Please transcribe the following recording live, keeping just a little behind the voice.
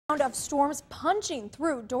Of storms punching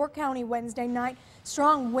through Door County Wednesday night.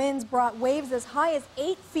 Strong winds brought waves as high as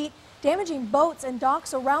 8 feet, damaging boats and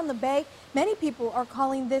docks around the bay. Many people are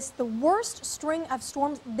calling this the worst string of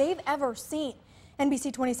storms they've ever seen.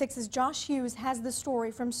 NBC 26's Josh Hughes has the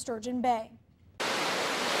story from Sturgeon Bay.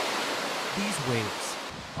 These waves,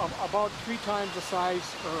 about 3 times the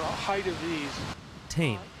size or height of these.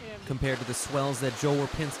 Tame compared to the swells that Joe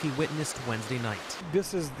Warpinski witnessed Wednesday night.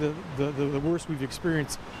 This is the worst we've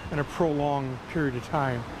experienced in a prolonged period of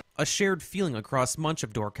time. A shared feeling across much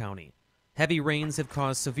of Door County. Heavy rains have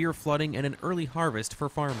caused severe flooding and an early harvest for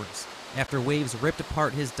farmers. After waves ripped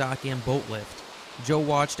apart his dock and boat lift, Joe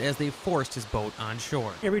watched as they forced his boat on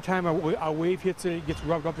shore. Every time a wave hits it, it gets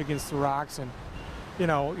rubbed up against the rocks, and you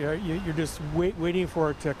know, you're just waiting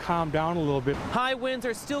for it to calm down a little bit. High winds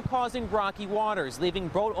are still causing rocky waters, leaving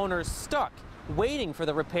boat owners stuck, waiting for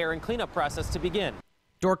the repair and cleanup process to begin.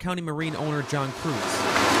 Door County Marine owner John Cruz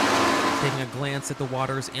taking a glance at the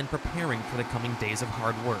waters and preparing for the coming days of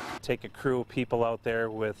hard work. Take a crew of people out there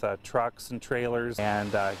with trucks and trailers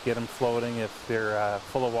and get them floating. If they're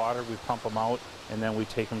full of water, we pump them out, and then we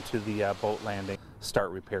take them to the boat landing, start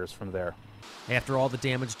repairs from there. After all the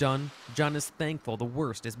damage done, John is thankful the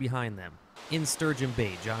worst is behind them. In Sturgeon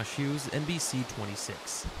Bay, Josh Hughes, NBC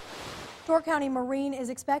 26. Door County Marine is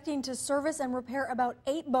expecting to service and repair about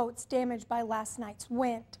 8 boats damaged by last night's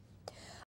wind.